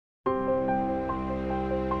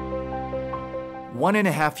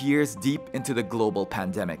1.5 years deep into the global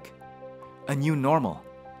pandemic, a new normal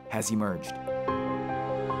has emerged.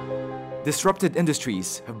 Disrupted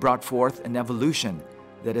industries have brought forth an evolution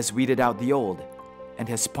that has weeded out the old and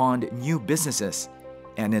has spawned new businesses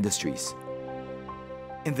and industries.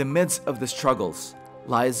 In the midst of the struggles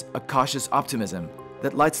lies a cautious optimism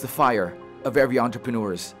that lights the fire of every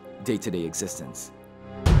entrepreneur's day-to-day existence.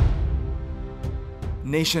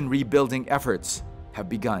 Nation rebuilding efforts have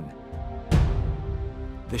begun.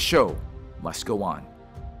 The show must go on.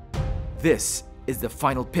 This is the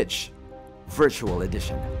Final Pitch Virtual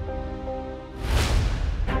Edition.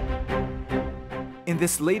 In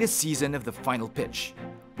this latest season of the Final Pitch,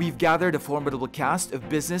 we've gathered a formidable cast of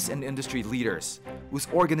business and industry leaders whose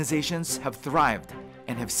organizations have thrived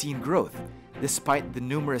and have seen growth despite the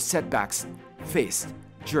numerous setbacks faced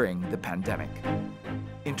during the pandemic.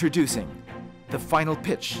 Introducing the Final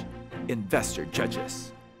Pitch Investor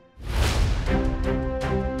Judges.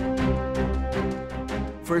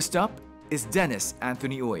 First up is Dennis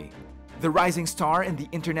Anthony Uy, the rising star in the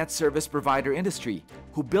internet service provider industry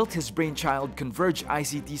who built his brainchild Converge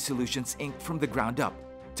ICT Solutions Inc. from the ground up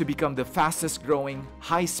to become the fastest growing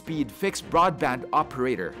high-speed fixed broadband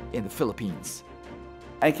operator in the Philippines.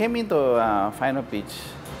 I came into Final Pitch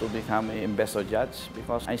to become an investor judge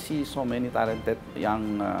because I see so many talented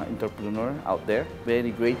young entrepreneurs out there,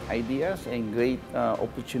 very great ideas and great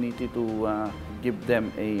opportunity to give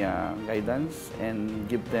them a guidance and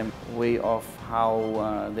give them a way of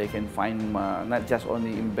how they can find not just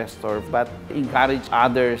only investors but encourage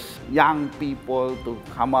others, young people to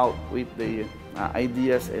come out with the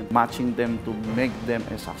ideas and matching them to make them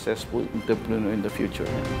a successful entrepreneur in the future.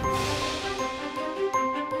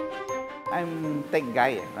 I'm tech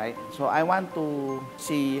guy, right? So I want to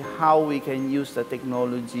see how we can use the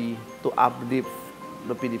technology to uplift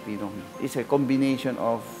the Filipino. It's a combination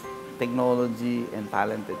of technology and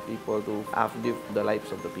talented people to uplift the lives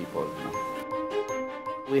of the people.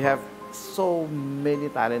 We have so many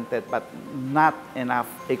talented but not enough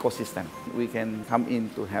ecosystem. We can come in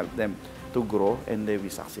to help them to grow and they will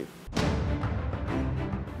succeed.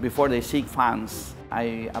 Before they seek funds,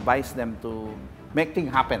 I advise them to make things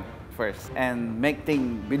happen first and make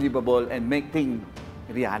things believable and make things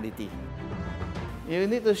reality. You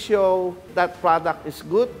need to show that product is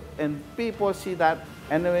good and people see that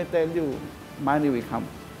and they will tell you money will come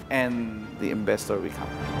and the investor will come.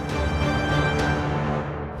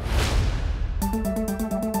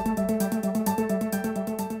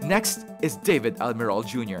 Next is David Almiral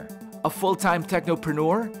Jr., a full-time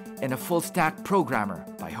technopreneur and a full-stack programmer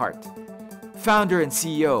by heart. Founder and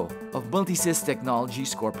CEO of Multisys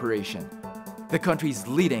Technologies Corporation, the country's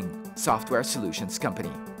leading software solutions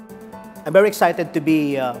company. I'm very excited to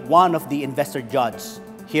be one of the investor judges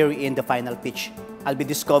here in the Final Pitch. I'll be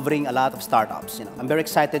discovering a lot of startups. I'm very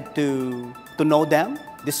excited to know them,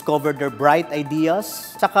 discover their bright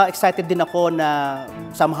ideas. Saka excited din ako na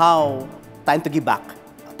somehow time to give back.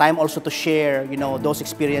 Time also to share, those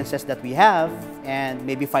experiences that we have, and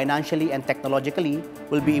maybe financially and technologically,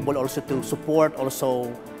 we'll be able also to support also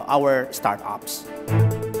our startups.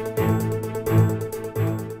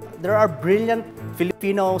 There are brilliant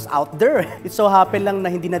Filipinos out there. It so happen lang na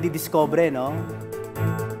hindi nadidiscover, no?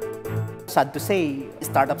 Sad to say,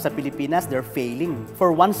 startups sa Pilipinas, they're failing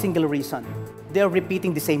for one single reason. They're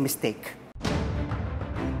repeating the same mistake.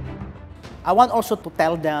 I want also to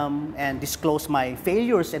tell them and disclose my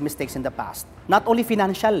failures and mistakes in the past. Not only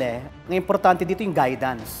financial ang importante dito yung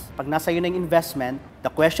guidance. Pag nasa yun ang investment, the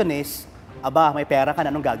question is, may pera ka na,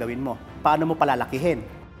 anong gagawin mo? Paano mo palalakihin?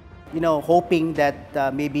 Hoping that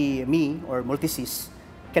maybe me or Multisys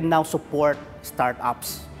can now support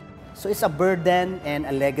startups. So it's a burden and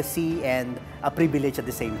a legacy and a privilege at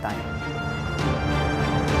the same time.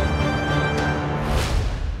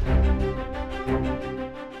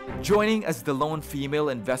 Joining as the lone female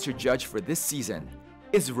investor judge for this season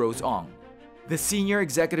is Rose Ong, the Senior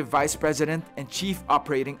Executive Vice President and Chief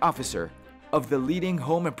Operating Officer of the leading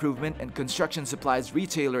home improvement and construction supplies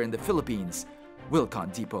retailer in the Philippines,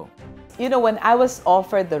 Wilcon Depot. When I was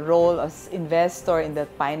offered the role as investor in the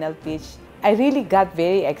Final Pitch, I really got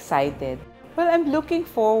very excited. Well, I'm looking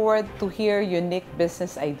forward to hear unique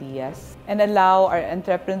business ideas and allow our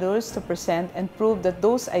entrepreneurs to present and prove that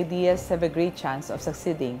those ideas have a great chance of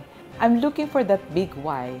succeeding. I'm looking for that big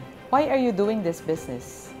why. Why are you doing this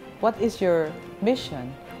business? What is your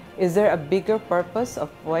mission? Is there a bigger purpose of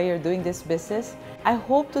why you're doing this business? I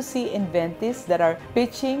hope to see inventives that are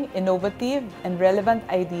pitching innovative and relevant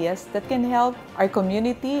ideas that can help our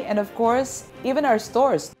community and, of course, even our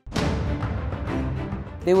stores.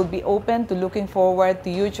 They will be open to looking forward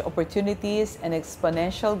to huge opportunities and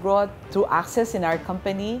exponential growth through access in our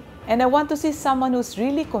company. And I want to see someone who's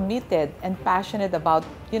really committed and passionate about,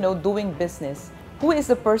 doing business. Who is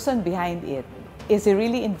the person behind it? Is he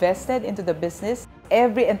really invested into the business?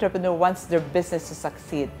 Every entrepreneur wants their business to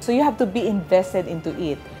succeed. So you have to be invested into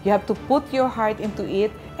it. You have to put your heart into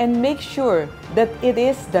it and make sure that it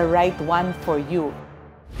is the right one for you.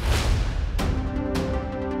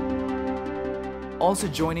 Also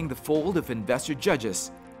joining the fold of investor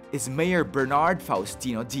judges is Mayor Bernard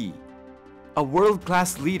Faustino D., a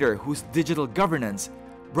world-class leader whose digital governance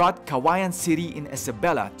brought Kawayan City in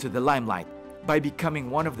Isabela to the limelight by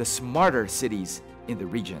becoming one of the smarter cities in the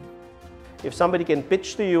region. If somebody can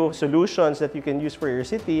pitch to you solutions that you can use for your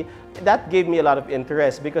city, that gave me a lot of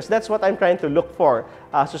interest because that's what I'm trying to look for,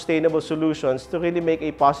 sustainable solutions to really make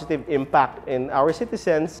a positive impact in our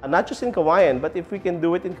citizens, not just in Kawayan, but if we can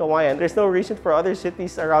do it in Kawayan, there's no reason for other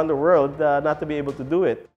cities around the world not to be able to do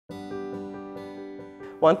it.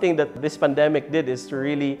 One thing that this pandemic did is to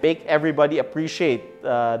really make everybody appreciate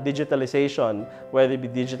digitalization, whether it be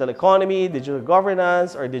digital economy, digital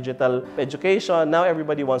governance, or digital education. Now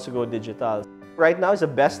everybody wants to go digital. Right now is the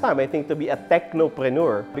best time, I think, to be a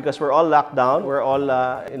technopreneur because we're all locked down, we're all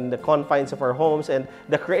in the confines of our homes, and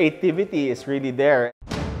the creativity is really there.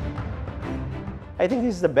 I think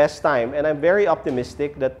this is the best time, and I'm very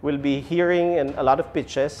optimistic that we'll be hearing a lot of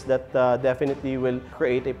pitches that definitely will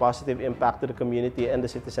create a positive impact to the community and the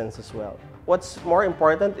citizens as well. What's more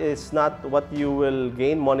important is not what you will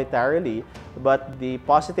gain monetarily, but the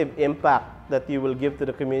positive impact that you will give to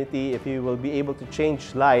the community if you will be able to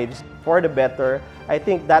change lives for the better. I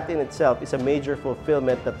think that in itself is a major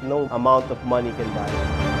fulfillment that no amount of money can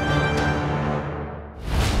buy.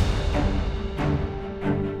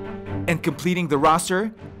 And completing the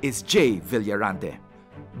roster is Jay Villarante,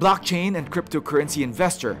 blockchain and cryptocurrency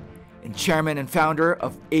investor and chairman and founder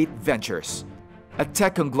of 8 Ventures, a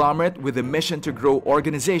tech conglomerate with a mission to grow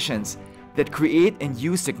organizations that create and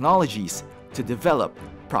use technologies to develop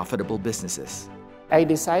profitable businesses. I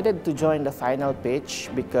decided to join the final pitch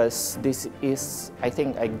because this is, I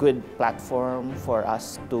think, a good platform for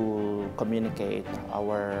us to communicate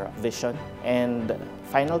our vision. And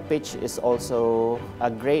final pitch is also a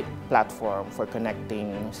great platform for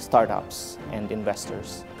connecting startups and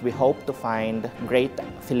investors. We hope to find great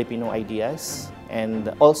Filipino ideas and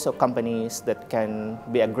also companies that can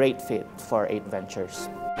be a great fit for 8 Ventures.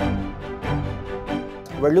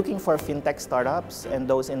 We're looking for fintech startups and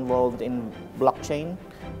those involved in blockchain,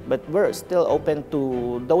 but we're still open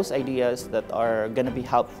to those ideas that are going to be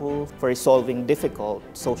helpful for resolving difficult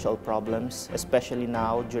social problems, especially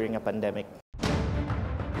now during a pandemic.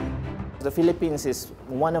 The Philippines is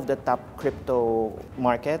one of the top crypto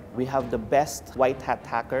market. We have the best white hat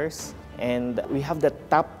hackers and we have the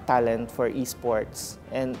top talent for esports.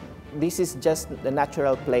 And this is just the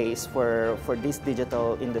natural place for these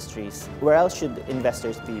digital industries. Where else should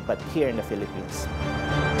investors be but here in the Philippines?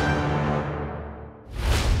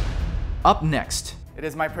 Up next, it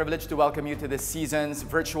is my privilege to welcome you to this season's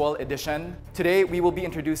virtual edition. Today, we will be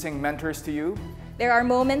introducing mentors to you. There are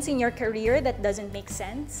moments in your career that doesn't make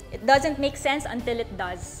sense. It doesn't make sense until it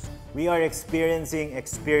does. We are experiencing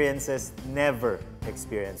experiences never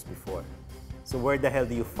experienced before. So where the hell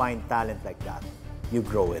do you find talent like that? You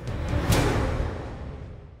grow it.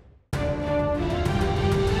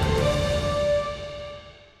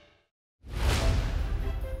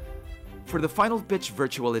 For the Final Pitch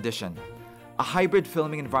Virtual Edition, a hybrid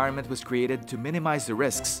filming environment was created to minimize the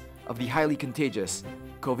risks of the highly contagious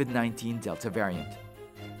COVID-19 Delta variant.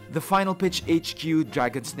 The Final Pitch HQ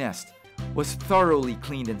Dragon's Nest was thoroughly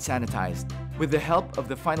cleaned and sanitized with the help of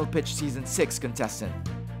the Final Pitch Season 6 contestant,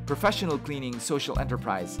 professional cleaning social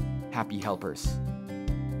enterprise, Happy Helpers.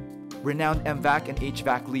 Renowned MVAC and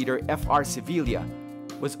HVAC leader FR Sevilla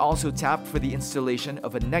was also tapped for the installation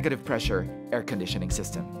of a negative pressure air conditioning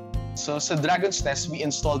system. So sa Dragon's Nest, we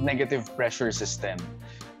installed negative pressure system.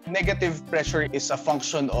 Negative pressure is a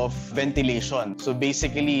function of ventilation. So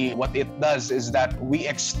basically, what it does is that we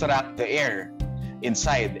extract the air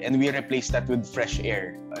inside and we replace that with fresh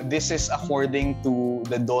air. This is according to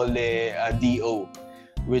the DOLE DO,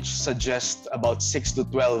 which suggests about 6 to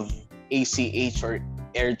 12 ACH or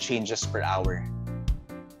air changes per hour.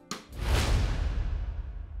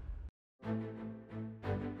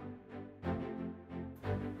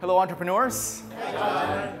 Hello, entrepreneurs.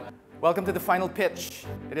 Hi. Welcome to the Final Pitch.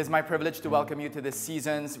 It is my privilege to welcome you to this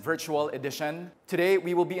season's virtual edition. Today,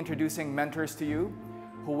 we will be introducing mentors to you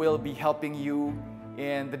who will be helping you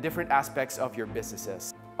in the different aspects of your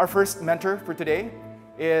businesses. Our first mentor for today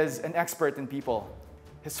is an expert in people.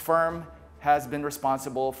 His firm has been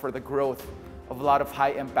responsible for the growth of a lot of high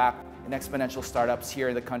impact and exponential startups here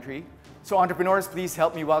in the country. So entrepreneurs, please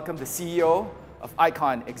help me welcome the CEO of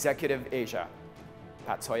Icon Executive Asia,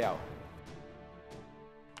 Pat Soyao.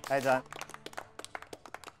 Hi, John.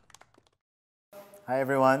 Hi,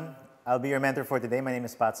 everyone. I'll be your mentor for today. My name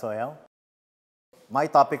is Pat Soyao. My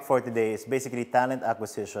topic for today is basically talent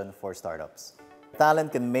acquisition for startups.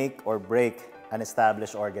 Talent can make or break an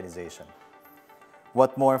established organization.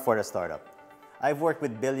 What more for a startup? I've worked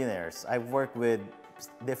with billionaires. I've worked with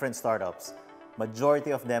different startups.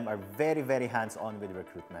 Majority of them are very, very hands-on with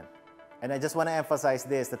recruitment. And I just want to emphasize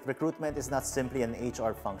this, that recruitment is not simply an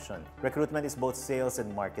HR function. Recruitment is both sales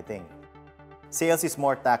and marketing. Sales is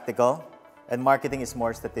more tactical, and marketing is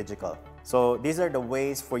more strategical. So these are the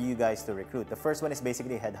ways for you guys to recruit. The first one is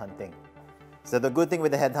basically headhunting. So the good thing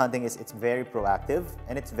with the headhunting is it's very proactive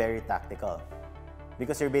and it's very tactical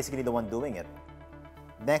because you're basically the one doing it.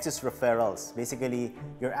 Next is referrals. Basically,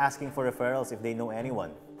 you're asking for referrals if they know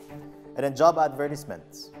anyone. And then job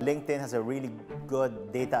advertisements. LinkedIn has a really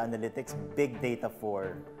good data analytics, big data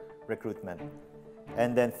for recruitment.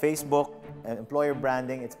 And then Facebook and employer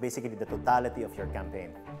branding, it's basically the totality of your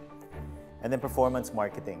campaign. And then performance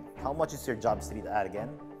marketing. How much is your job street ad again?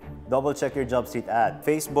 Double check your job street ad.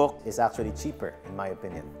 Facebook is actually cheaper, in my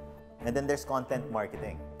opinion. And then there's content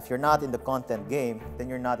marketing. If you're not in the content game, then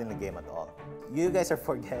you're not in the game at all. You guys are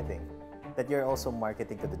forgetting that you're also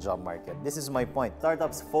marketing to the job market. This is my point.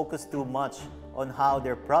 Startups focus too much on how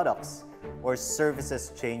their products or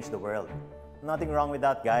services change the world. Nothing wrong with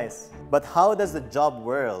that, guys. But how does the job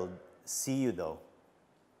world see you, though?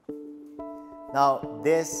 Now,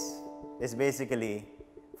 this is basically,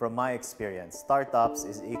 from my experience, startups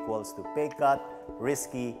is equals to pay cut,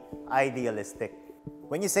 risky, idealistic.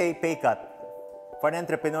 When you say pay cut, for an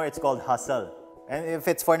entrepreneur, it's called hustle. And if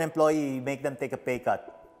it's for an employee, you make them take a pay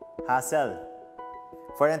cut. Hassle.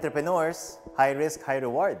 For entrepreneurs, high risk, high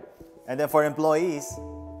reward. And then for employees,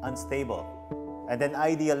 unstable. And then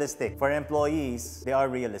idealistic. For employees, they are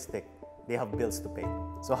realistic. They have bills to pay.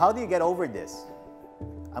 So how do you get over this?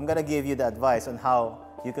 I'm gonna give you the advice on how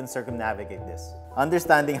you can circumnavigate this.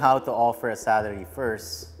 Understanding how to offer a salary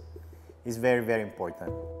first is very, very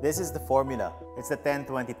important. This is the formula. It's the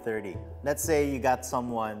 10-20-30. Let's say you got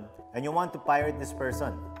someone and you want to pirate this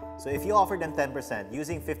person. So if you offer them 10%,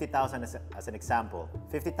 using 50,000 as an example,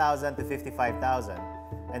 50,000 to 55,000,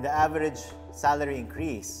 and the average salary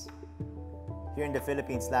increase here in the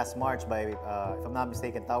Philippines last March by, if I'm not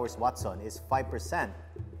mistaken, Towers Watson is 5%.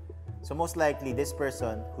 So most likely this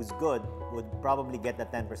person who's good would probably get the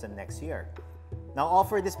 10% next year. Now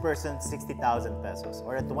offer this person 60,000 pesos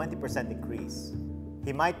or a 20% increase.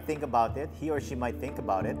 He might think about it, he or she might think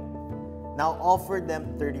about it. Now offer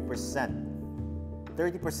them 30%.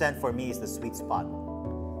 30% for me is the sweet spot.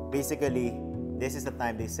 Basically, this is the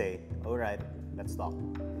time they say, all right, let's talk.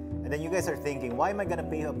 And then you guys are thinking, why am I gonna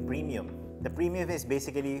pay a premium? The premium is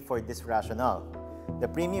basically for this rationale. The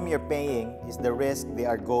premium you're paying is the risk they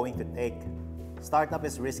are going to take. Startup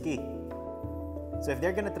is risky. So if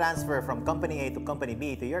they're gonna transfer from company A to company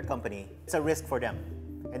B to your company, it's a risk for them.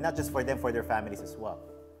 And not just for them, for their families as well.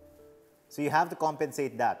 So you have to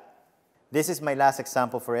compensate that. This is my last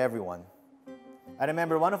example for everyone. I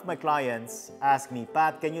remember one of my clients asked me,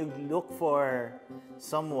 Pat, can you look for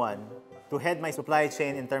someone to head my supply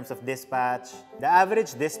chain in terms of dispatch? The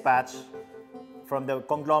average dispatch from the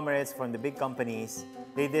conglomerates, from the big companies,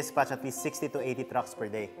 they dispatch at least 60 to 80 trucks per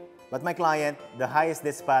day. But my client, the highest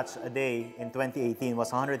dispatch a day in 2018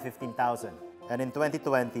 was 115,000. And in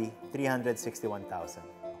 2020, 361,000.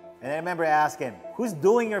 And I remember I asked him, who's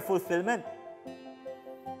doing your fulfillment?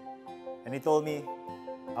 And he told me,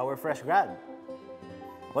 our fresh grad.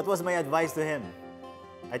 What was my advice to him?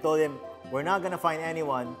 I told him, we're not gonna find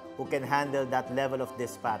anyone who can handle that level of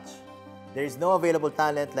dispatch. There is no available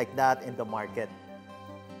talent like that in the market.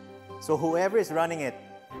 So whoever is running it,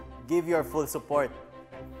 give your full support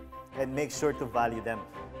and make sure to value them.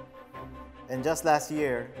 And just last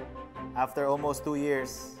year, after almost 2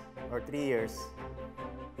 years or 3 years,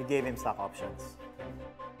 he gave him stock options.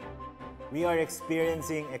 We are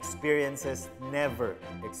experiencing experiences never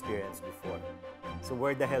experienced before. So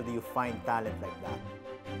where the hell do you find talent like that?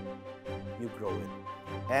 You grow it.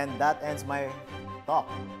 And that ends my talk.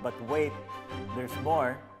 But wait, there's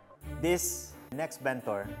more. This next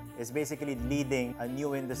mentor is basically leading a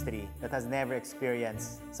new industry that has never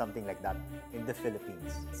experienced something like that in the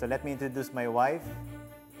Philippines. So let me introduce my wife,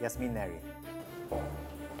 Yasmin Neri.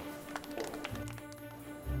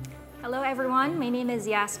 Hello everyone, my name is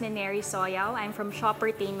Yasmin Neri Soyao. I'm from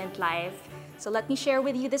Shoppertainment Live. So let me share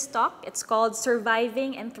with you this talk. It's called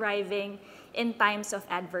Surviving and Thriving in times of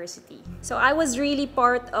adversity. So I was really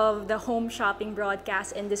part of the home shopping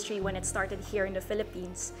broadcast industry when it started here in the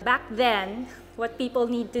Philippines. Back then, what people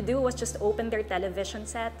need to do was just open their television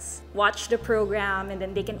sets, watch the program, and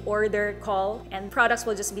then they can order, call, and products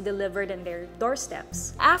will just be delivered in their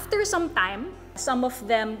doorsteps. After some time, some of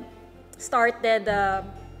them started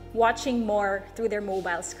watching more through their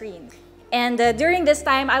mobile screen. And during this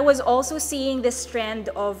time, I was also seeing this trend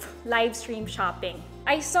of live stream shopping.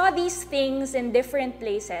 I saw these things in different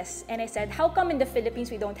places, and I said, how come in the Philippines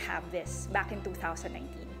we don't have this back in 2019?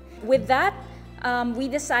 With that, we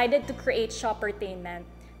decided to create Shoppertainment.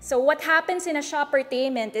 So what happens in a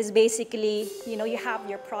Shoppertainment is basically, you have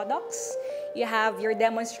your products, you have your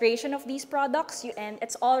demonstration of these products, and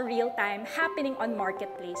it's all real-time happening on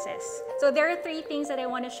marketplaces. So there are 3 things that I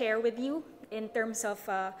want to share with you in terms of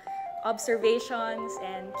observations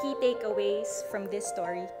and key takeaways from this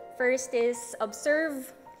story. First is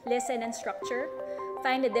observe, listen, and structure.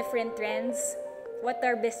 Find the different trends. What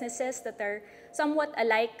are businesses that are somewhat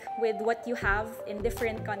alike with what you have in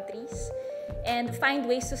different countries? And find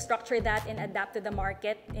ways to structure that and adapt to the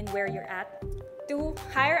market in where you're at. 2,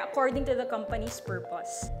 hire according to the company's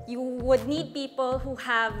purpose. You would need people who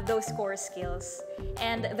have those core skills,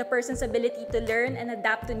 and the person's ability to learn and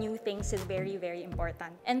adapt to new things is very, very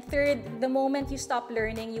important. And 3rd, the moment you stop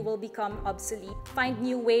learning, you will become obsolete. Find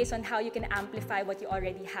new ways on how you can amplify what you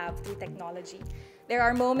already have through technology. There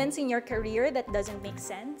are moments in your career that doesn't make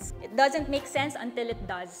sense. It doesn't make sense until it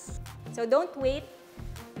does. So don't wait,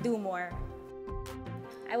 do more.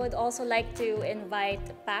 I would also like to invite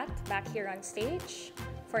Pat back here on stage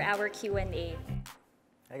for our Q&A.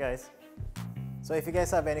 Hey guys. So if you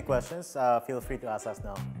guys have any questions, feel free to ask us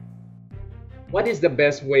now. What is the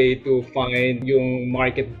best way to find yung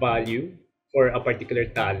market value for a particular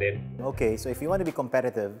talent? Okay, so if you want to be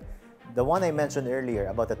competitive, the one I mentioned earlier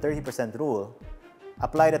about the 30% rule,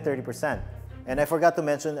 apply the 30%. And I forgot to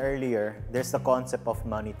mention earlier, there's the concept of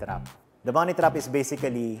money trap. The money trap is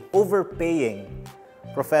basically overpaying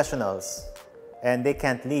professionals and they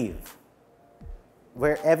can't leave.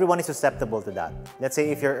 Where everyone is susceptible to that. Let's say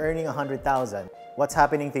if you're earning 100,000, what's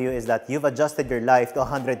happening to you is that you've adjusted your life to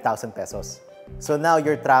 100,000 pesos. So now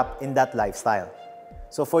you're trapped in that lifestyle.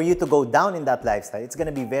 So for you to go down in that lifestyle, it's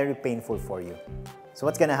gonna be very painful for you. So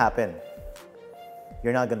what's gonna happen?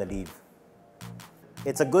 You're not gonna leave.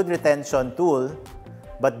 It's a good retention tool,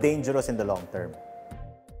 but dangerous in the long term.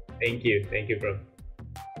 Thank you, bro.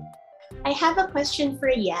 I have a question for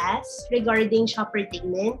Yas regarding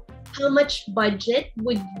Shoppertainment. How much budget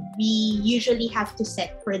would we usually have to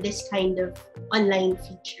set for this kind of online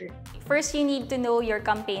feature? First, you need to know your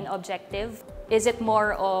campaign objective. Is it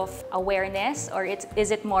more of awareness or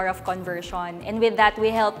is it more of conversion? And with that, we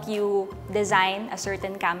help you design a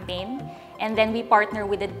certain campaign. And then we partner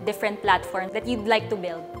with the different platforms that you'd like to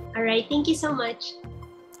build. All right, thank you so much.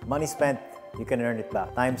 Money spent, you can earn it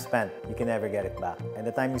back. Time spent, you can never get it back. And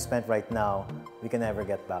the time you spent right now, we can never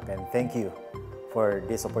get back. And thank you for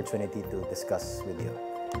this opportunity to discuss with you.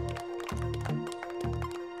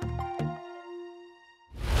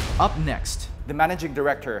 Up next, the Managing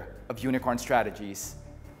Director of Unicorn Strategies,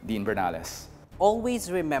 Dean Bernales.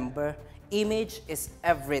 Always remember, image is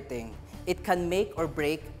everything. It can make or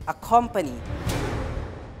break a company.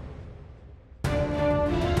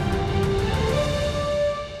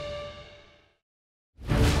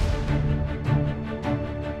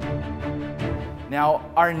 Now,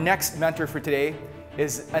 our next mentor for today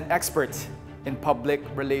is an expert in public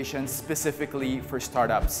relations, specifically for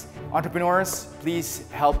startups. Entrepreneurs, please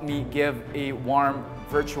help me give a warm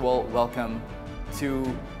virtual welcome to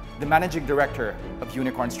the Managing Director of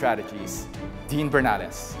Unicorn Strategies, Dean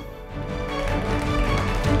Bernales.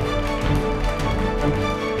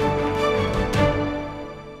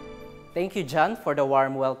 Thank you, John, for the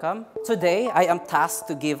warm welcome. Today, I am tasked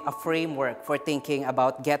to give a framework for thinking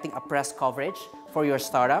about getting a press coverage for your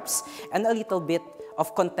startups and a little bit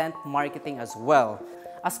of content marketing as well.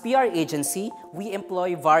 As PR agency, we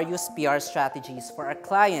employ various PR strategies for our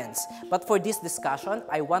clients. But for this discussion,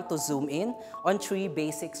 I want to zoom in on 3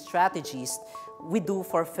 basic strategies we do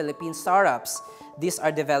for Philippine startups. These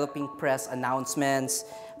are developing press announcements,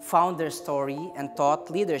 founder story, and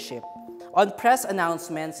thought leadership. On press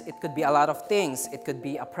announcements, it could be a lot of things. It could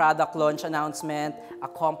be a product launch announcement, a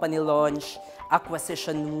company launch,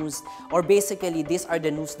 acquisition news, or basically these are the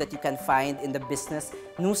news that you can find in the business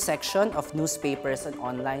news section of newspapers and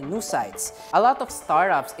online news sites. A lot of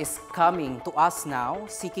startups is coming to us now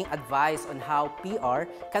seeking advice on how PR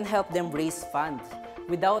can help them raise funds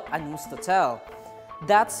without a news to tell.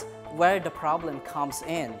 That's where the problem comes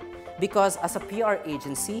in. Because as a PR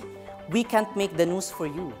agency, we can't make the news for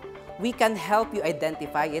you. We can help you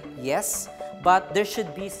identify it, yes, but there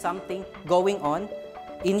should be something going on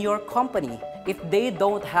in your company. If they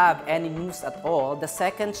don't have any news at all, the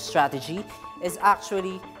second strategy is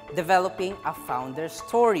actually developing a founder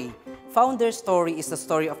story. Founder story is the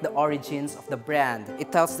story of the origins of the brand.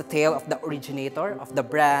 It tells the tale of the originator of the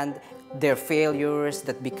brand, their failures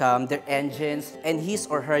that become their engines, and his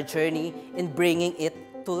or her journey in bringing it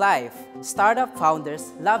to life. Startup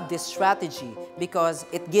founders love this strategy because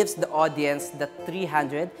it gives the audience the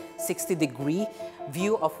 360-degree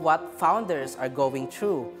view of what founders are going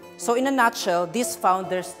through. So in a nutshell, this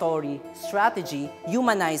founder story strategy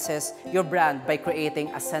humanizes your brand by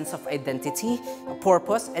creating a sense of identity, a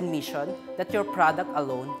purpose, and mission that your product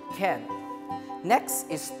alone can. Next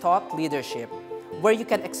is thought leadership, where you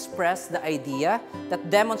can express the idea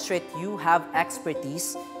that demonstrate you have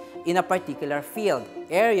expertise in a particular field,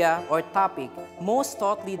 area, or topic. Most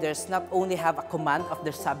thought leaders not only have a command of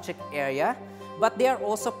their subject area, but they are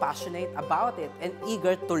also passionate about it and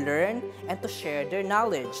eager to learn and to share their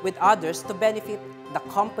knowledge with others to benefit the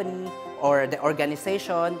company or the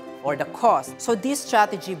organization or the cause. So this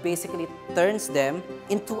strategy basically turns them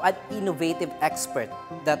into an innovative expert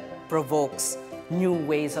that provokes new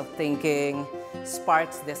ways of thinking,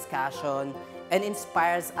 sparks discussion, and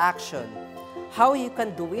inspires action. How you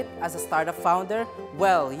can do it as a startup founder?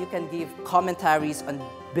 Well, you can give commentaries on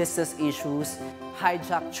business issues,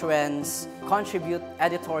 hijack trends, contribute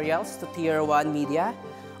editorials to Tier 1 media,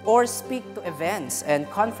 or speak to events and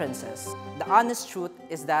conferences. The honest truth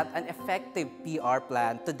is that an effective PR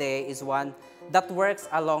plan today is one that works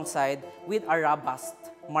alongside with a robust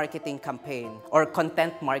marketing campaign or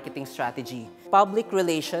content marketing strategy. Public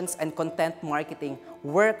relations and content marketing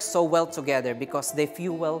work so well together because they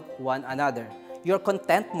fuel one another. Your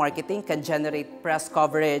content marketing can generate press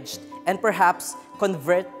coverage and perhaps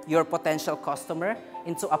convert your potential customer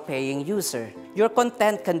into a paying user. Your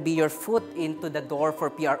content can be your foot into the door for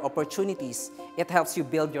PR opportunities. It helps you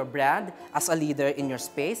build your brand as a leader in your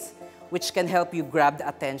space, which can help you grab the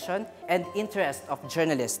attention and interest of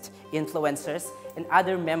journalists, influencers, and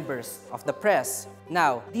other members of the press.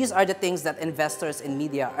 Now, these are the things that investors in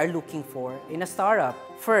media are looking for in a startup.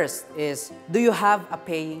 First is, do you have a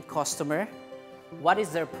paying customer? What is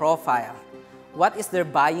their profile? What is their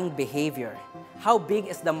buying behavior? How big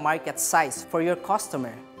is the market size for your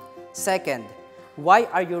customer? Second, why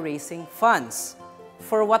are you raising funds?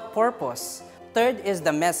 For what purpose? Third is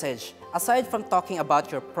the message. Aside from talking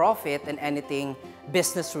about your profit and anything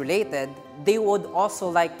business related, they would also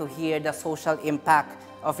like to hear the social impact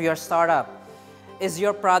of your startup. Is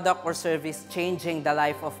your product or service changing the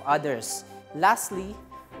life of others? Lastly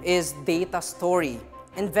is data story.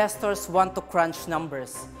 Investors want to crunch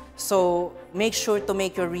numbers. So make sure to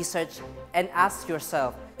make your research and ask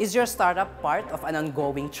yourself, is your startup part of an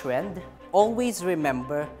ongoing trend? Always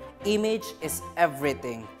remember, image is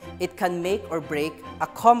everything. It can make or break a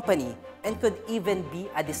company and could even be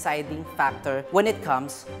a deciding factor when it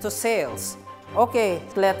comes to sales. Okay,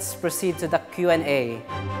 let's proceed to the Q&A.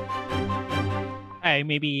 Hi,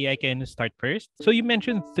 maybe I can start first. So you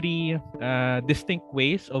mentioned three distinct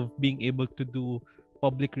ways of being able to do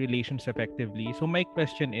public relations effectively. So my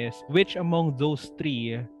question is, which among those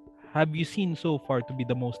three have you seen so far to be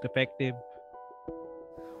the most effective?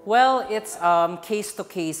 Well, it's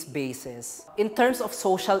case-to-case basis. In terms of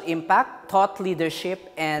social impact, thought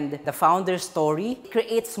leadership, and the founder story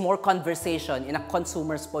creates more conversation in a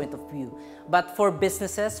consumer's point of view. But for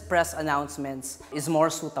businesses, press announcements is more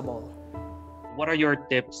suitable. What are your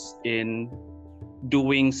tips in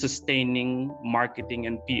doing sustaining marketing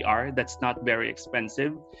and PR that's not very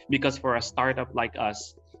expensive? Because for a startup like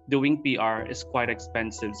us, doing PR is quite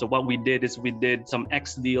expensive. So what we did is we did some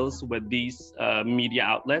X deals with these media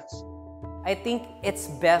outlets. I think it's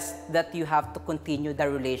best that you have to continue the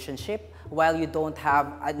relationship while you don't have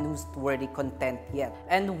a newsworthy content yet.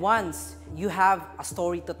 And once you have a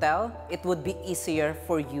story to tell, it would be easier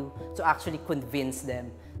for you to actually convince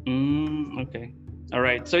them. Okay. All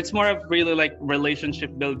right. So it's more of really like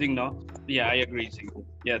relationship building, no? Yeah, I agree.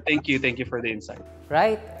 Yeah, thank you. Thank you for the insight.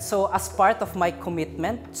 Right. So as part of my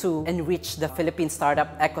commitment to enrich the Philippine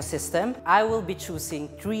startup ecosystem, I will be choosing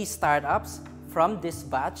 3 startups from this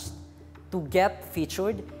batch to get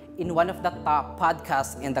featured in one of the top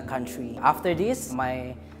podcasts in the country. After this,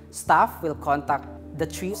 my staff will contact the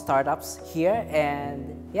 3 startups here,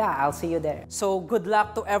 and yeah, I'll see you there. So good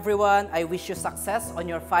luck to everyone. I wish you success on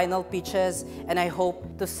your final pitches, and I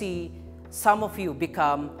hope to see some of you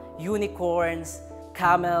become unicorns,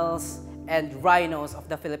 camels, and rhinos of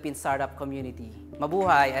the Philippine startup community.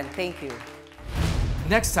 Mabuhay, and thank you.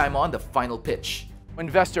 Next time on The Final Pitch.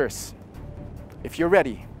 Investors, if you're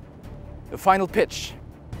ready, The final pitch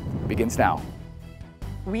begins now.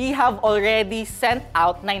 We have already sent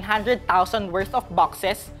out 900,000 worth of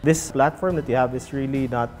boxes. This platform that you have is really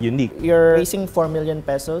not unique. You're raising 4 million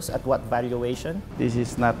pesos at what valuation? This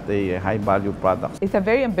is not a high-value product. It's a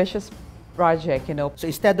very ambitious project, you know. So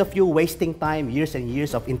instead of you wasting time, years and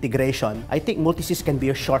years of integration, I think multisys can be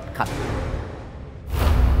a shortcut.